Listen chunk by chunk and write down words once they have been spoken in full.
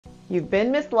You've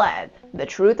been misled. The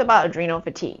truth about adrenal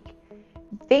fatigue.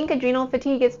 Think adrenal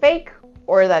fatigue is fake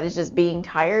or that it's just being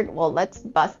tired? Well, let's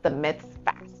bust the myths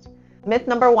fast. Myth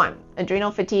number 1,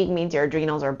 adrenal fatigue means your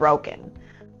adrenals are broken.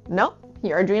 No,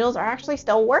 your adrenals are actually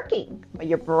still working, but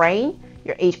your brain,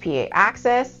 your HPA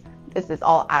axis, this is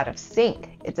all out of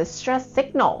sync. It's a stress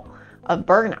signal of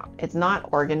burnout. It's not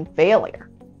organ failure.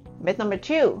 Myth number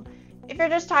 2, if you're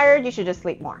just tired, you should just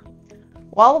sleep more.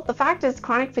 Well, the fact is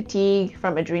chronic fatigue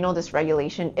from adrenal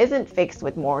dysregulation isn't fixed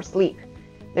with more sleep.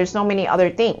 There's so many other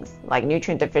things like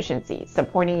nutrient deficiency,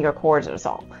 supporting your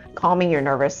cortisol, calming your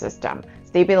nervous system,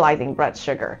 stabilizing blood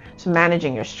sugar, so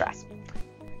managing your stress.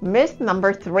 Myth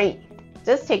number 3,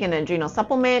 just take an adrenal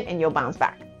supplement and you'll bounce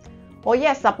back. Well,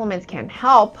 yes, supplements can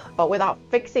help, but without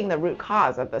fixing the root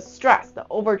cause of the stress, the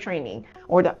overtraining,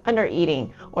 or the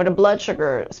undereating, or the blood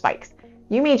sugar spikes,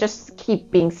 you may just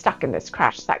keep being stuck in this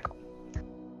crash cycle.